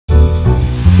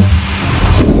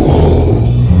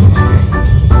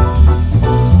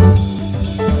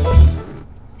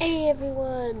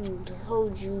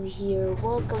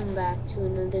welcome back to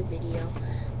another video,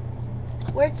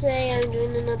 where today I'm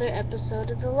doing another episode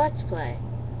of the Let's Play.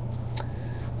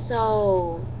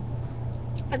 So,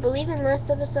 I believe in last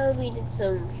episode we did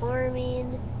some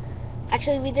farming.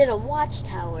 Actually, we did a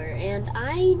watchtower, and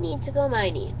I need to go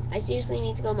mining. I seriously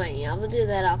need to go mining. I will do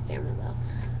that off camera, though.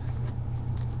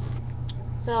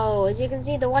 So, as you can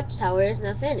see, the watchtower is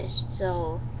now finished.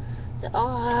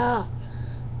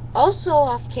 Also,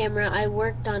 off camera, I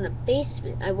worked on a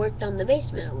basement. I worked on the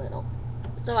basement a little.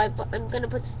 So I'm gonna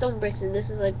put stone bricks, and this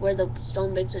is like where the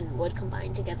stone bricks and wood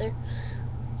combine together.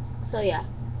 So yeah.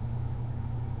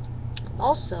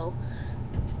 Also,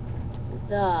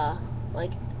 the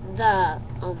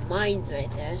mine's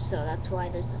right there. So that's why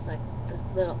there's this like this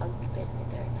little ugly bit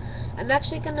right there. I'm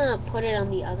actually gonna put it on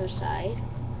the other side,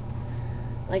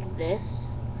 like this.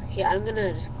 Here, I'm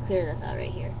gonna just clear this out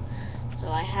right here. So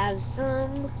I have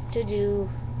some to do.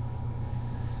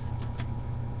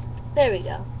 There we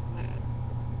go.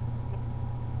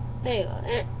 There you go.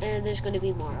 And there's going to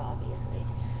be more, obviously.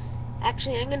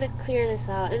 Actually, I'm going to clear this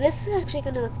out. And this is actually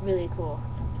going to look really cool.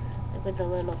 Like with the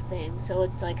little thing. So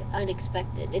it's like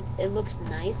unexpected. It looks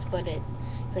nice, but it's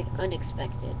like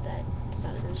unexpected that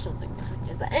there's something behind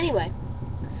it. But anyway.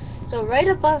 So right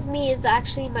above me is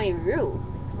actually my room.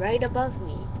 Right above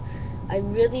me. I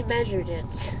really measured it.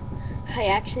 I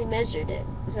actually measured it.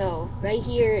 So, right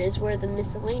here is where the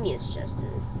miscellaneous chest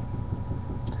is.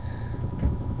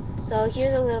 So,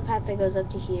 here's a little path that goes up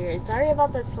to here. And sorry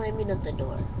about the slamming of the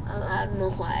door. I don't know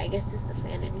why. I guess it's the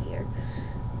fan in here.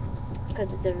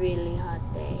 Because it's a really hot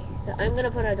day. So, I'm going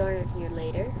to put a door in here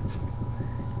later.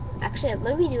 Actually,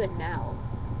 let me do it now.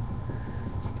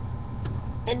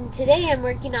 And today I'm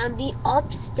working on the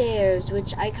upstairs,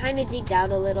 which I kind of digged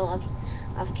out a little off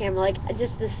camera. Like,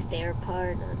 just the stair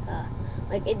part of the...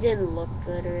 Like, it didn't look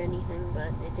good or anything,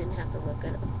 but it didn't have to look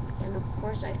good. And, of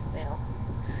course, I fail.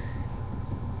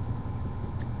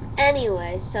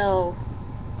 Anyway, so...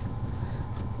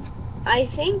 I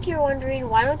think you're wondering,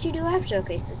 why don't you do app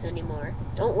showcases anymore?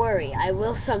 Don't worry, I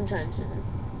will sometime soon.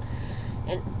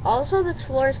 And also, this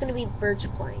floor is going to be birch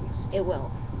planks. It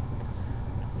will.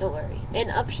 Don't worry.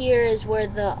 And up here is where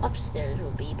the upstairs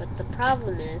will be, but the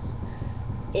problem is,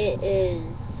 it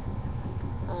is...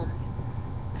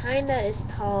 kinda as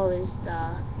tall as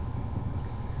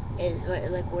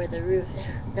where the roof,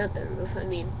 not the roof, I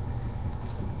mean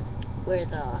where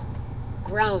the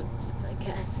ground is, I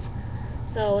guess.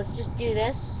 So let's just do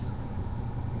this.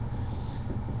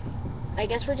 I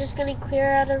guess we're just gonna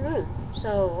clear out a room.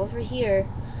 So over here,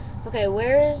 okay,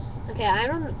 I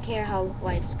don't care how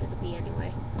wide it's gonna be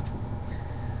anyway.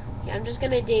 Yeah, I'm just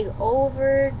gonna dig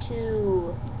over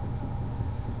to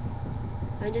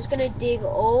I'm gonna dig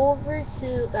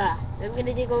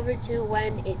over to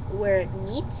where it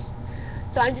meets.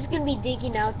 So I'm just gonna be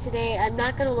digging out today. I'm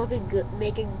not gonna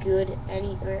make it good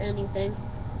anything,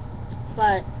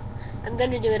 but I'm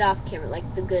gonna do it off camera, like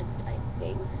the good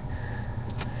things.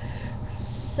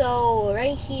 So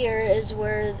right here is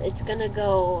where it's gonna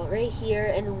go. Right here,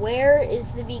 and where is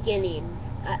the beginning?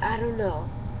 I don't know.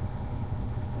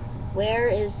 Where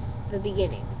is the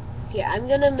beginning? Here, I'm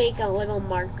gonna make a little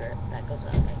marker that goes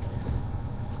up like this.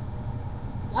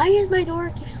 Why does my door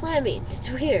keep slamming? It's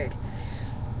weird.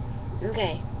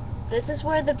 Okay, this is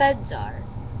where the beds are.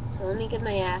 So let me get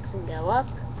my axe and go up.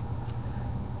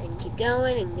 And keep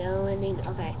going and going and...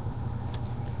 Okay.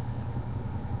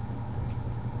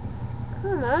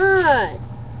 Come on!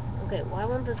 Okay, why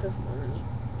won't this let me?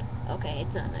 Okay,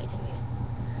 it's not nighttime yet.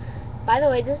 By the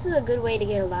way, this is a good way to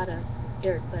get a lot of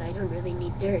dirt, but I don't really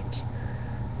need dirt.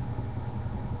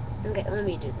 Okay, let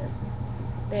me do this.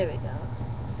 There we go.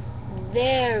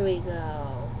 There we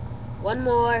go. One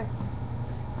more,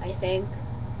 I think.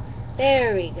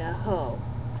 There we go.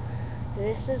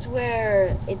 This is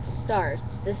where it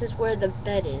starts. This is where the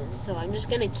bed is. So I'm just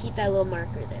going to keep that little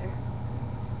marker there.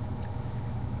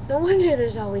 No wonder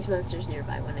there's always monsters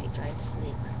nearby when I try to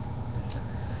sleep.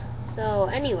 So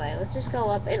anyway, let's just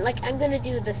go up. And like, I'm going to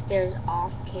do the stairs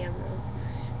off camera.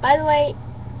 By the way,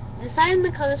 decide in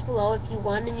the comments below if you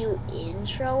want a new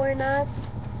intro or not.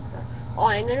 Oh,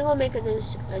 I'm gonna go make a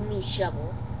new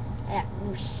shovel. Yeah,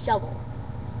 new shovel.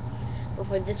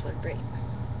 Before this one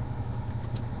breaks.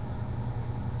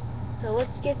 So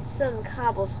let's get some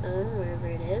cobblestone, wherever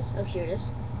it is. Oh, here it is.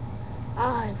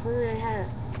 Ah, if only I had a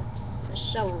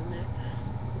shovel in there.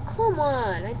 Come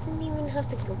on, I didn't even have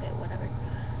to. Okay, whatever.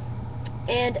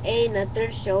 And another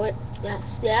to show it. Yes,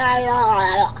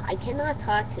 I cannot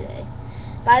talk today.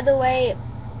 By the way,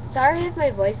 sorry if my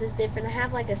voice is different. I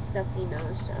have like a stuffy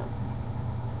nose, so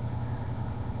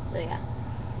yeah.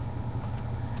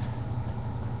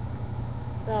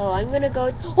 So I'm gonna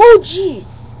go. Oh jeez!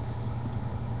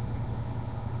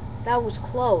 That was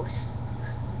close.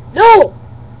 No!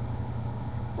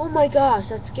 Oh my gosh,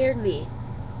 that scared me.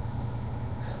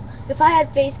 If I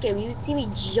had face cam, you'd see me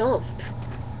jump.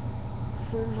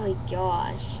 Oh my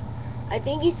gosh. I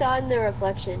think you saw in the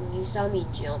reflection, you saw me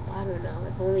jump. I don't know.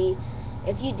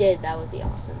 If you did, that would be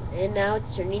awesome. And now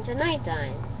it's turning to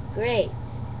nighttime. Great.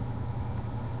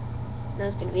 Now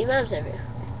it's gonna be Mom's everywhere.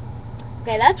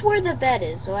 Okay, that's where the bed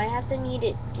is, so I have to need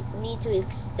to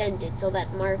extend it so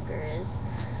that marker is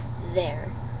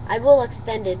there. I will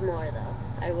extend it more though.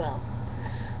 I will.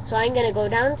 So I'm gonna go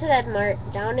down to that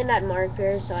down in that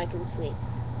marker so I can sleep.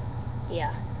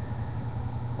 Yeah.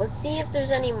 Let's see if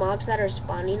there's any mobs that are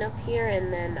spawning up here,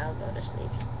 and then I'll go to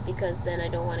sleep. Because then I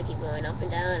don't want to keep going up and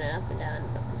down and up and down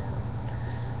and up and down.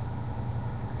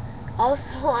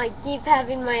 Also, I keep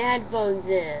having my headphones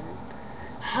in.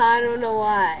 I don't know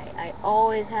why. I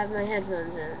always have my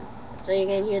headphones in, so you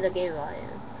can hear the game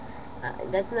volume.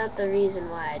 That's not the reason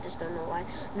why. I just don't know why.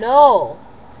 No!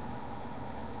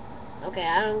 Okay,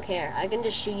 I don't care. I can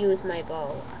just shoot you with my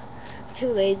bow. Too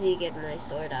lazy to get my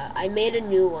sword out. I made a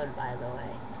new one, by the way.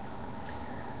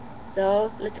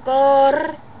 So, let's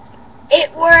go.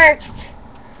 It worked!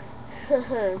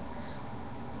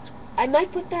 I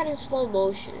might put that in slow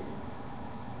motion.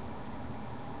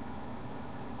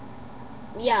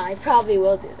 Yeah, I probably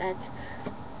will do that.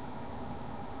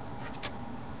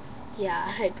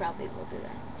 Yeah, I probably will do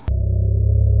that.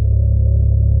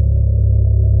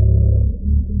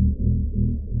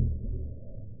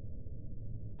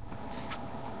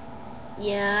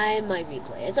 Yeah, I might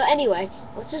replay it. So anyway,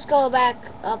 let's just go back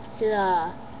up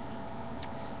to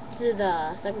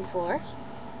the second floor.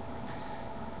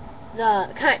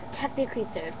 Technically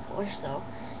third floor. So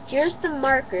here's the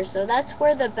marker. So that's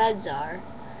where the beds are.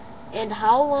 And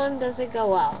how long does it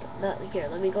go out? Here,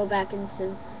 let me go back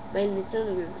into my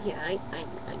little room. Here,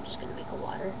 I'm just gonna make a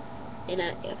water. And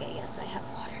okay, yes, I have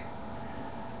water.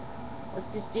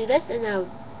 Let's just do this, and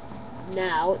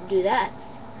now do that.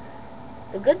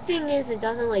 The good thing is it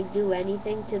doesn't like do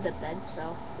anything to the bed,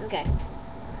 so okay.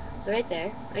 So right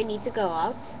there, I need to go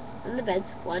out on the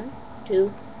beds. 1,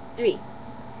 2, 3.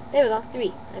 There we go,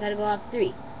 3. I gotta go out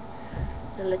 3.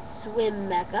 So let's swim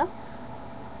back up.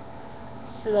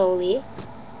 Slowly.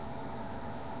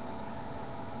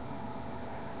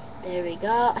 There we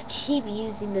go. I keep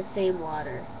using the same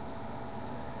water.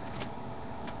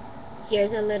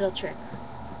 Here's a little trick.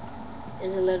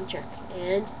 There's a little trick.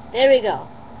 And there we go.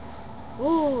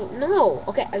 Ooh, no.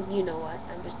 Okay, you know what?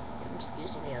 I'm just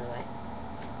using the other way.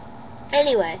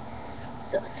 Anyway,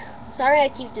 so sorry I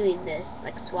keep doing this,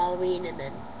 like swallowing and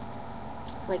then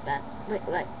like that,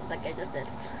 like I just did.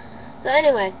 So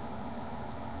anyway,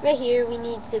 right here we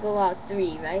need to go out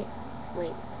 3, right?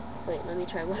 Wait, let me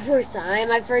try one more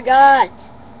time. I forgot.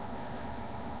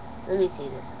 Let me see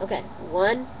this. Okay,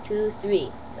 1, 2,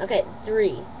 3. Okay,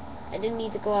 3. I didn't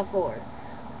need to go out 4.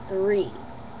 3.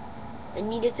 I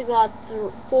needed to go out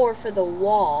 4 for the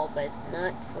wall, but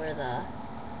not for the...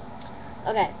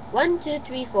 Okay, 1, 2,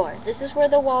 3, 4. This is where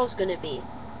the wall's gonna be.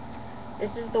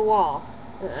 This is the wall.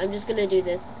 I'm just gonna do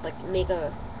this, like make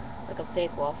a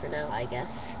fake wall for now, I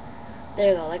guess. There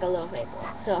you go, like a little fake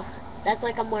wall. So that's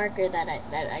like a marker that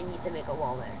I need to make a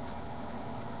wall there.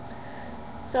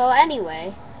 So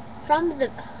anyway, from the...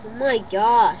 Oh my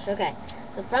gosh. Okay,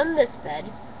 so from this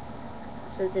bed,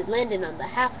 since it landed on the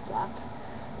half block,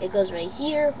 it goes right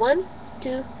here. 1,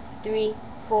 2, 3,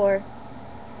 4.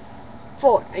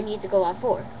 4. I need to go out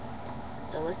 4.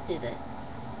 So let's do that.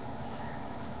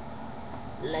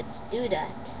 Let's do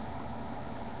that.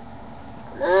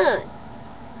 Come on.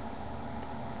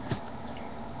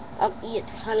 Oh,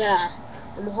 yeah.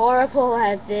 I'm horrible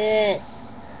at this.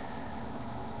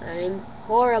 I'm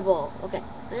horrible. Okay.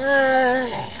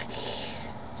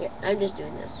 Here, I'm just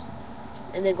doing this.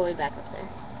 And then going back up there.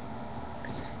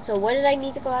 So what did I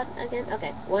need to go out again?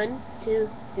 Okay. 1, 2,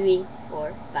 3,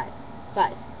 4, 5.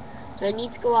 5. So I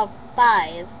need to go out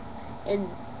 5, and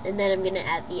then I'm gonna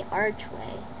add the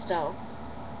archway. So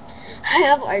I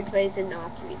have archways in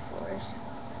all 3 floors.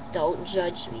 Don't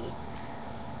judge me.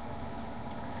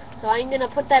 So I'm gonna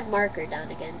put that marker down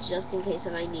again, just in case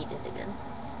if I need it again.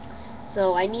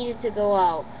 So I needed to go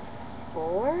out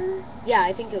 4? Yeah,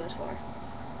 I think it was 4.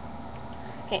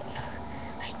 Okay.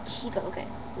 Okay.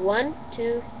 1,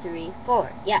 2, 3,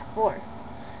 4. Yeah, 4.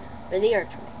 For the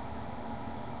archway.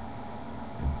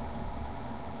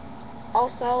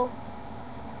 Also,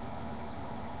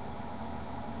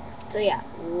 so yeah,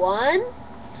 1,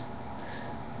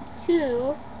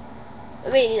 2, I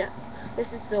mean, yeah, this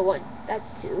is the 1,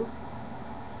 that's 2,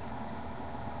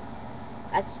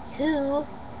 that's 2,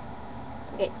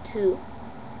 okay, 2,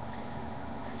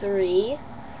 3,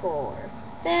 4,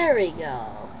 There we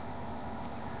go.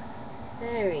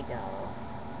 There we go.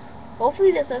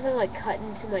 Hopefully this doesn't like cut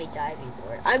into my diving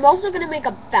board. I'm also gonna make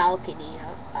a balcony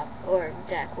up or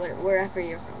deck, wherever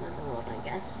you're from in the world, I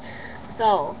guess.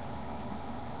 So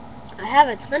I have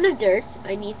a ton of dirt.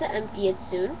 I need to empty it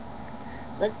soon.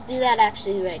 Let's do that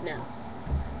actually right now.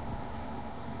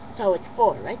 So it's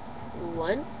 4, right?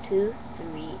 1, 2,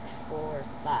 3, 4,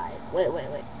 5. Wait.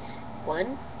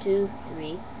 1, 2,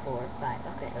 3, 4, 5.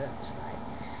 Okay, that's 5.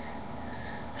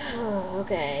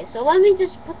 Okay, so let me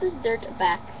just put this dirt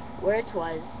back where it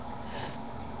was.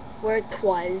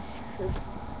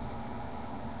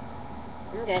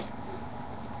 Okay.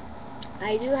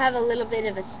 I do have a little bit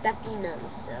of a stuffy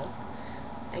nose, so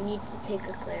I need to take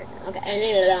a clear. Okay.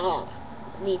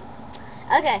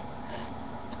 Okay.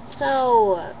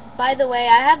 So, by the way,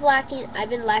 I've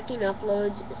been lacking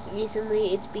uploads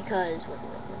recently. It's because 1,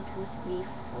 2, 3,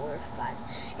 4, 5.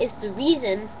 The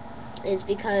reason is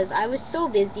because I was so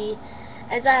busy.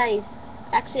 I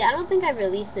don't think I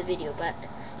released the video, but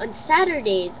on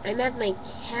Saturdays I'm at my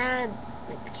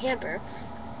camper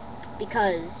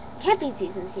because camping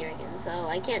season's here again, so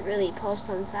I can't really post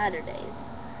on Saturdays.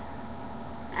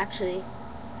 Actually,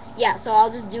 yeah, so I'll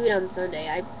just do it on Sunday.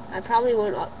 I probably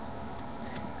won't.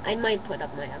 I might put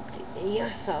up my update video,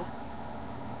 so.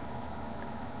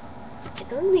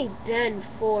 It's only been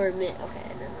 4 minutes.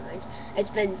 Okay, never mind. It's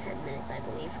been 10 minutes, I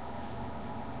believe.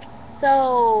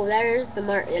 So, there is the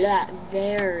marker.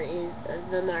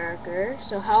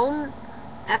 So how,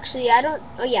 actually, I don't,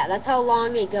 oh yeah, that's how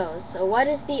long it goes. So what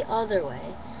is the other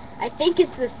way? I think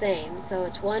it's the same. So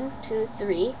it's 1, 2,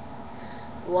 3.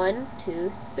 1,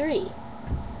 2, 3.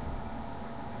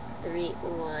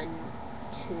 1,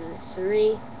 2,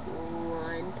 3.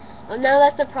 1. Oh, now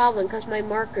that's a problem because my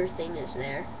marker thing is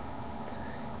there.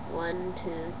 1,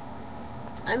 2.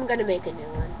 I'm gonna make a new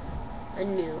one. A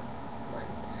new one.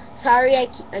 Sorry, I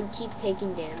keep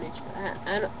taking damage, but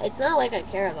I don't. It's not like I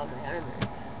care about my armor.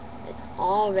 It's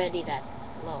already that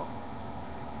low.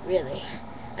 Really,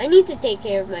 I need to take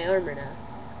care of my armor now.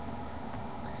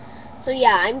 So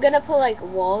yeah, I'm gonna put like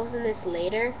walls in this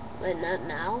later, but not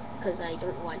now because I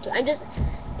don't want to.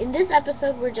 In this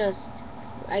episode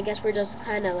I guess we're just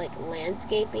kind of like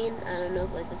landscaping. I don't know,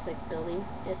 like just like building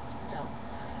it. So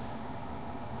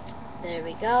there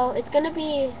we go. It's gonna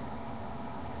be.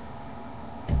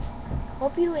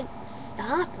 Hope you would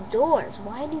stop doors.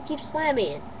 Why do you keep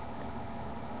slamming?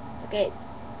 Okay.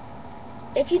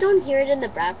 If you don't hear it in the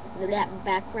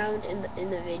background in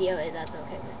the video, that's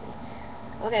okay with me.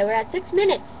 Okay, we're at 6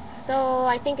 minutes. So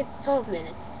I think it's 12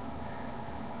 minutes.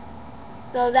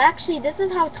 So actually, this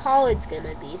is how tall it's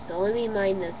gonna be. So let me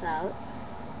mine this out.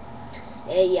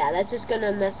 Yeah, that's just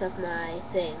gonna mess up my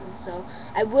thing. So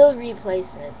I will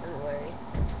replace it. Don't worry.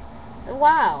 And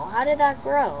wow, how did that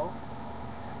grow?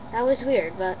 That was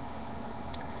weird, but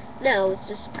now let's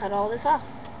just cut all this off.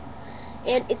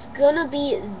 And it's gonna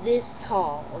be this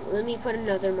tall. Let me put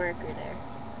another marker there.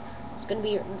 It's gonna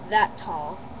be that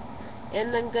tall.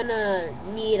 And I'm gonna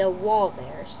need a wall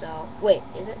there, so wait,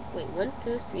 is it? Wait, 1,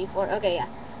 2, 3, 4. Okay, yeah.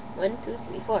 1, 2,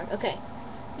 3, 4. Okay.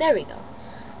 There we go.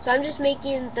 So I'm just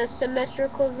making the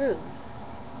symmetrical room.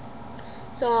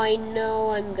 So I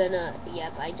know I'm gonna,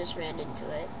 yep, I just ran into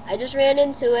it. I just ran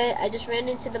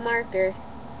into the marker.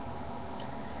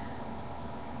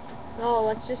 So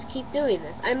let's just keep doing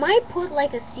this. I might put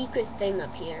like a secret thing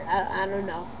up here. I don't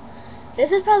know.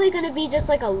 This is probably gonna be just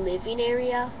like a living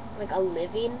area. Like a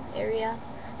living area.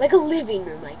 Like a living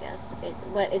room, I guess.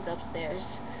 But it's upstairs.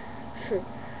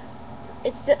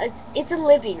 It's a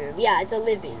living room. Yeah, it's a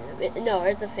living room. No,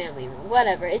 it's a family room.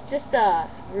 Whatever. It's just a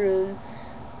room.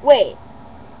 Wait.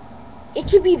 It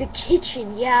should be the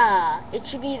kitchen. Yeah. It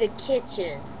should be the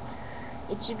kitchen.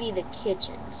 It should be the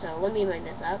kitchen. So let me line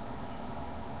this up.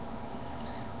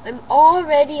 I'm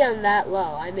already on that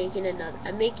low. I'm making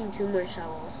 2 more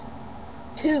shovels.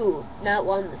 2, not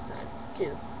 1 this time.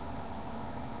 2.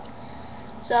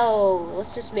 So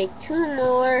let's just make 2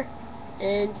 more,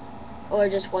 or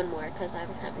just 1 more, because I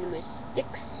don't have any more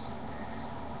sticks.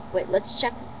 Wait, let's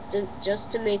check just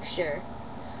to make sure.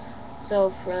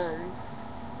 So from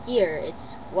here,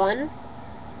 it's 1,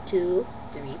 2,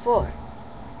 3, 4.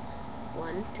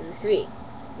 1, 2, 3.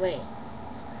 Wait.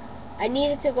 I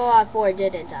needed to go at 4,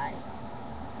 didn't I?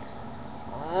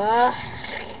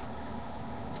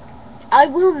 I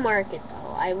will mark it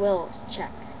though. I will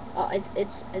check. Oh,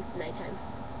 it's nighttime.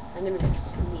 I'm gonna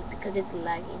sleep because it's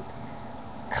lagging.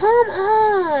 Come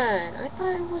on! I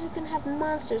thought I wasn't gonna have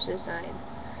monsters this time.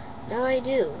 Now I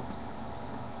do.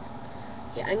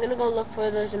 Yeah, I'm gonna go look for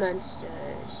those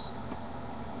monsters.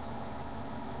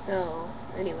 So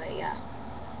anyway, yeah.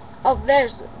 Oh,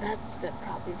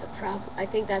 probably the problem. I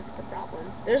think that's the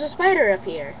problem. There's a spider up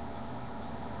here.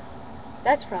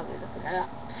 That's probably the problem.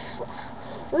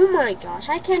 Oh my gosh,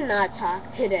 I cannot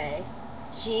talk today.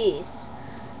 Jeez.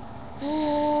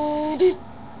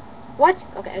 What?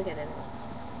 Okay, there we go.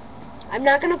 I'm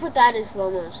not gonna put that in slow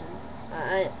motion.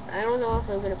 I don't know if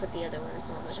I'm gonna put the other one in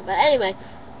slow motion, but anyway.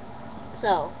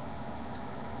 So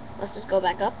let's just go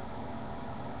back up.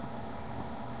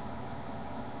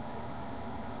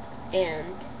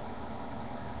 And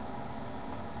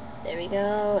there we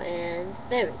go, and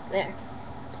there.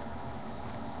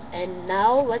 And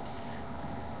now let's,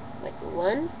 like,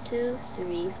 1, 2,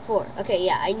 3, 4. Okay,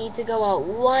 yeah, I need to go out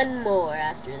one more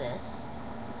after this.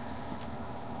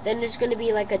 Then there's gonna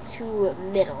be like a 2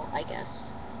 middle, I guess.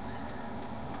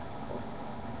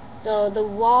 So the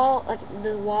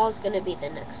wall's gonna be the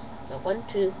next. So 1,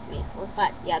 2, 3, 4,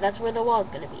 5. Yeah, that's where the wall's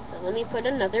gonna be. So let me put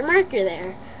another marker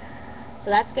there. So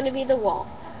that's gonna be the wall.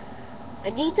 I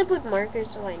need to put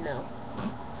markers so I know.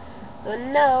 So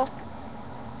no.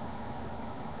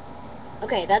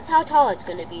 Okay, that's how tall it's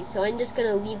gonna be. So I'm just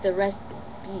gonna leave the rest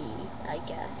be, I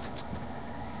guess.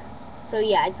 So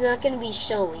yeah, it's not gonna be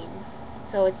showing.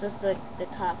 So it's just the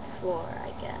top floor, I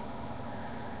guess.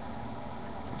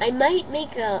 I might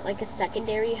make a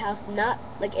secondary house. Not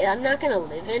like, I'm not gonna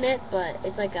live in it, but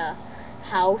it's like a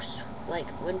house, like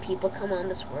when people come on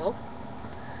this world.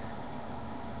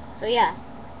 So yeah,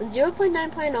 when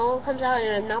 0.9.0 comes out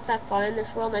and I'm not that far in this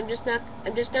world, I'm just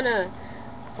gonna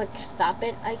like stop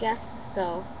it, I guess.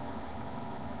 So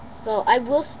I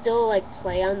will still like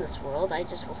play on this world. I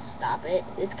just will stop it.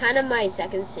 It's kind of my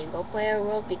second single player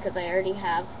world because I already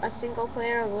have a single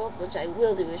player world, which I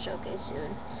will do a showcase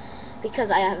soon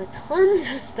because I have a ton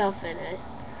of stuff in it,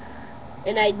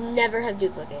 and I never have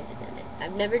duplicated in it.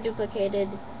 I've never duplicated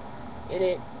in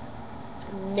it.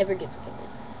 Never duplicated.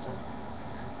 So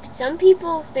some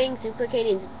people think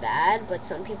duplicating is bad, but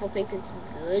some people think it's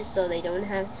good, so they don't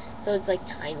have. So it's like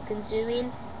time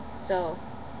consuming. So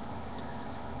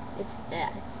it's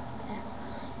that.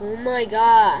 Oh my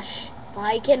gosh.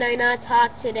 Why can I not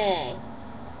talk today?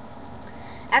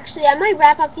 Actually, I might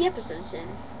wrap up the episode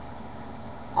soon.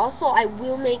 Also, I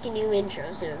will make a new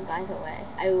intro soon, by the way.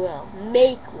 I will.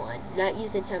 Make one, not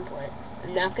use the template.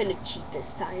 I'm not going to cheat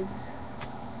this time.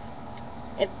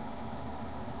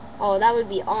 Oh, that would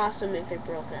be awesome if it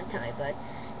broke that time, but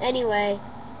anyway,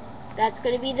 that's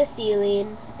going to be the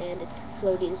ceiling, and it's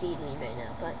floating ceiling right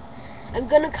now, but I'm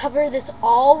going to cover this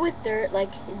all with dirt, like,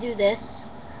 do this.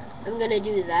 I'm going to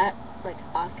do that, like,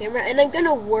 off camera, and I'm going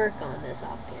to work on this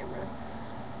off camera.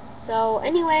 So,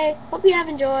 anyway, hope you have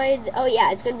enjoyed. Oh,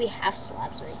 yeah, it's going to be half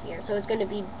slabs right here, so it's going to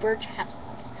be birch half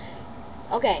slabs.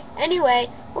 Okay, anyway,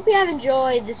 hope you have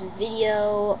enjoyed this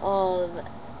video of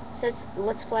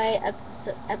Let's Play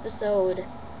episode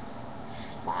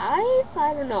 5?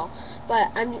 I don't know, but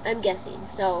I'm guessing.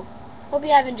 So, hope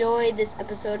you have enjoyed this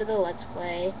episode of the Let's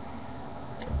Play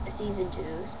Season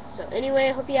 2. So,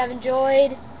 anyway, hope you have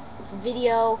enjoyed this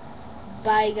video.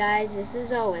 Bye, guys. This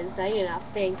is Owen signing off.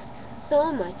 Thanks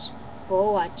so much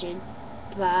for watching.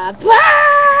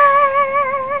 Bye-bye!